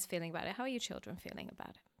you guys feeling about it? How are your children feeling about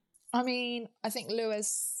it? I mean, I think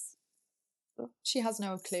Lewis, she has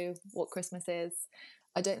no clue what Christmas is.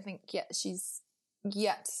 I don't think she's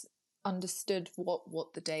understood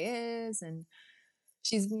what the day is, and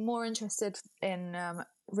she's more interested in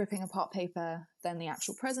ripping apart paper than the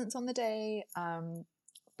actual presents on the day.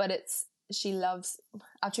 But she loves,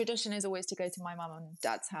 our tradition is always to go to my mum and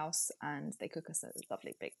dad's house and they cook us a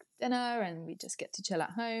lovely big dinner and we just get to chill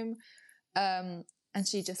at home. And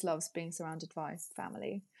she just loves being surrounded by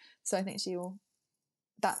family. So I think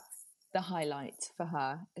that's the highlight for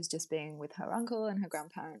her, is just being with her uncle and her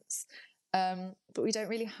grandparents. But we don't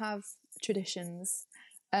really have traditions.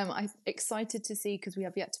 I'm excited to see, because we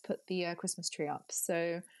have yet to put the Christmas tree up.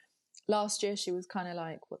 So last year she was kind of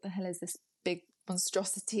like, what the hell is this big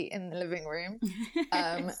monstrosity in the living room?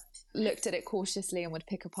 Looked at it cautiously and would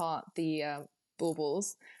pick apart the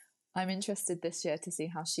baubles. I'm interested this year to see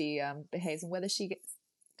how she behaves, and whether she gets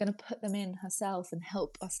going to put them in herself and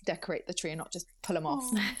help us decorate the tree and not just pull them off.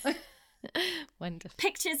 Wonderful.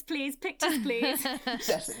 Pictures, please.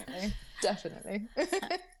 Definitely.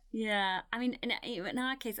 Yeah, I mean, in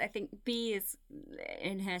our case, I think B is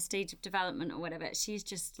in her stage of development or whatever. She's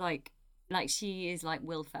just like she is like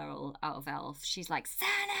Will Ferrell out of Elf. She's like,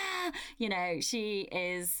 Santa, you know, she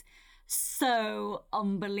is so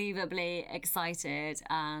unbelievably excited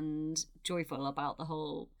and joyful about the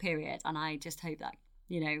whole period. And I just hope that,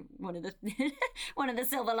 you know, one of the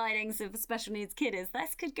silver linings of a special needs kid is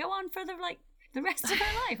this could go on for the rest of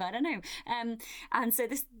her life. I don't know. And so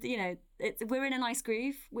this, you know, we're in a nice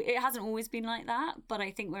groove. It hasn't always been like that, but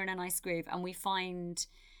I think we're in a nice groove, and we find,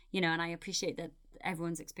 you know, and I appreciate that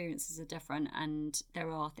everyone's experiences are different, and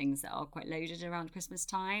there are things that are quite loaded around Christmas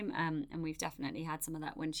time, and we've definitely had some of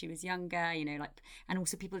that when she was younger, you know, like, and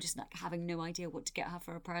also people just like having no idea what to get her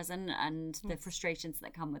for a present, and the frustrations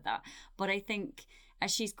that come with that. But I think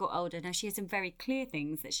as she's got older now, she has some very clear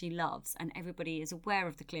things that she loves, and everybody is aware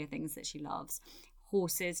of the clear things that she loves: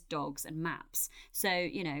 horses, dogs, and maps. So,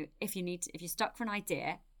 you know, if you're stuck for an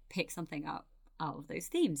idea, pick something up out of those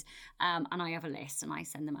themes, and I have a list and I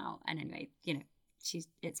send them out, and anyway, you know,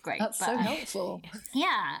 it's great. That's so helpful.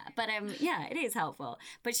 Yeah, but yeah, it is helpful.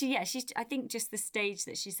 But she's I think just the stage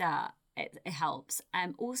that she's at, it helps.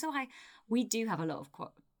 Also, we do have a lot of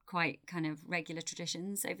quite kind of regular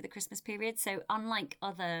traditions over the Christmas period. So unlike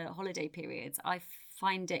other holiday periods, I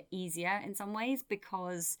find it easier in some ways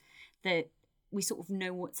because we sort of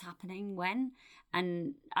know what's happening when.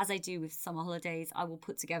 And as I do with summer holidays, I will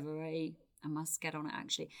put together I must get on it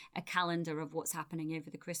actually, a calendar of what's happening over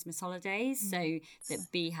the Christmas holidays, so that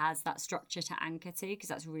B has that structure to anchor to, because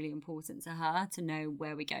that's really important to her, to know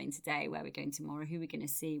where we're going today, where we're going tomorrow, who we're going to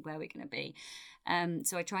see, where we're going to be.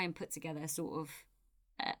 So I try and put together sort of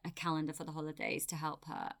a calendar for the holidays to help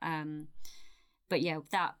her. But yeah,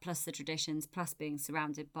 that plus the traditions, plus being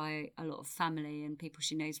surrounded by a lot of family and people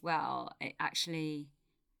she knows well, it actually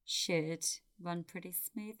should run pretty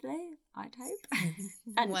smoothly, I'd hope.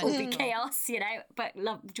 And will be chaos, you know, but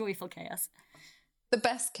joyful chaos. The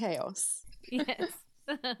best chaos. Yes.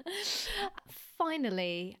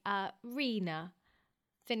 Finally, Rina,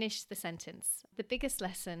 finish the sentence. The biggest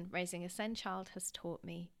lesson raising a Sen child has taught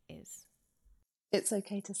me is... It's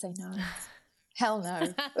okay to say no. Hell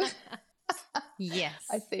no. Yes.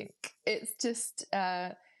 I think it's just,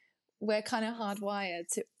 we're kind of hardwired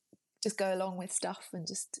to just go along with stuff and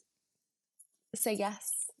just say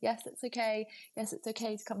yes. Yes, it's okay. Yes, it's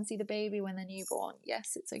okay to come and see the baby when they're newborn.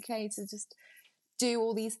 Yes, it's okay to just do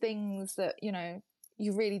all these things that, you know,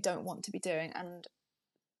 you really don't want to be doing. And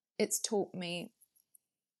it's taught me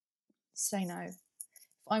to say no. If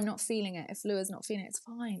I'm not feeling it, if Lua's not feeling it, it's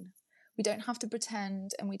fine. We don't have to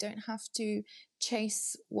pretend, and we don't have to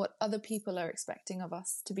chase what other people are expecting of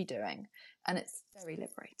us to be doing. And it's very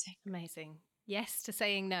liberating. Amazing. Yes to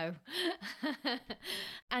saying no.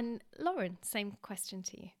 And Lauren, same question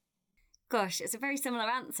to you. Gosh, it's a very similar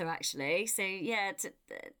answer, actually. So yeah,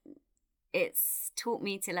 it's taught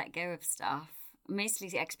me to let go of stuff, mostly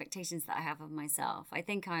the expectations that I have of myself. I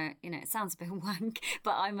think it sounds a bit wank,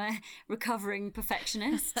 but I'm a recovering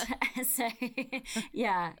perfectionist. So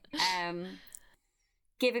yeah,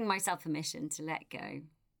 giving myself permission to let go,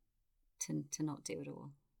 to not do it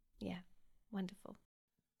all. Yeah, wonderful.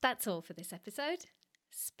 That's all for this episode.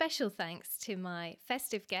 Special thanks to my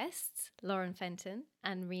festive guests, Lauren Fenton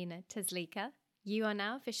and Rina Teslica. You are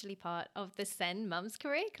now officially part of the Sen Mums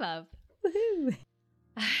Career Club. Woohoo!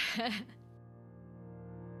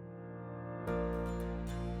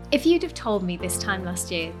 If you'd have told me this time last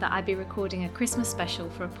year that I'd be recording a Christmas special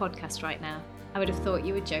for a podcast right now, I would have thought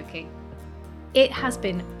you were joking. It has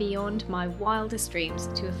been beyond my wildest dreams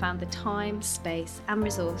to have found the time, space and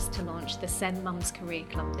resource to launch the Sen Mums Career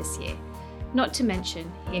Club this year, not to mention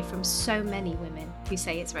hear from so many women who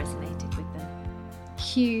say it's resonated with them.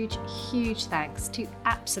 Huge, huge thanks to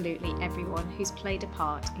absolutely everyone who's played a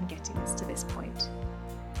part in getting us to this point.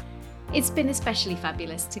 It's been especially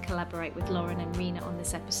fabulous to collaborate with Lauren and Rina on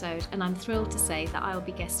this episode, and I'm thrilled to say that I'll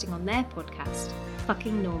be guesting on their podcast,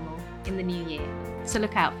 Fucking Normal, in the new year, so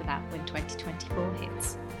look out for that when 2024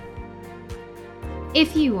 hits.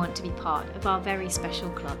 If you want to be part of our very special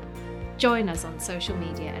club, join us on social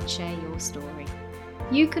media and share your story.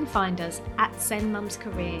 You can find us at Sen Mums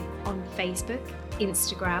Career on Facebook,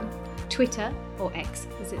 Instagram, Twitter, or X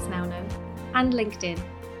as it's now known, and LinkedIn.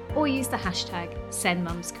 or use the hashtag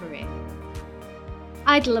 #SendMumsCareer.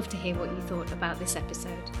 I'd love to hear what you thought about this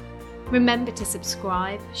episode. Remember to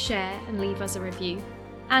subscribe, share and leave us a review.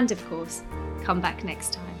 And of course, come back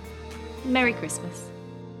next time. Merry Christmas.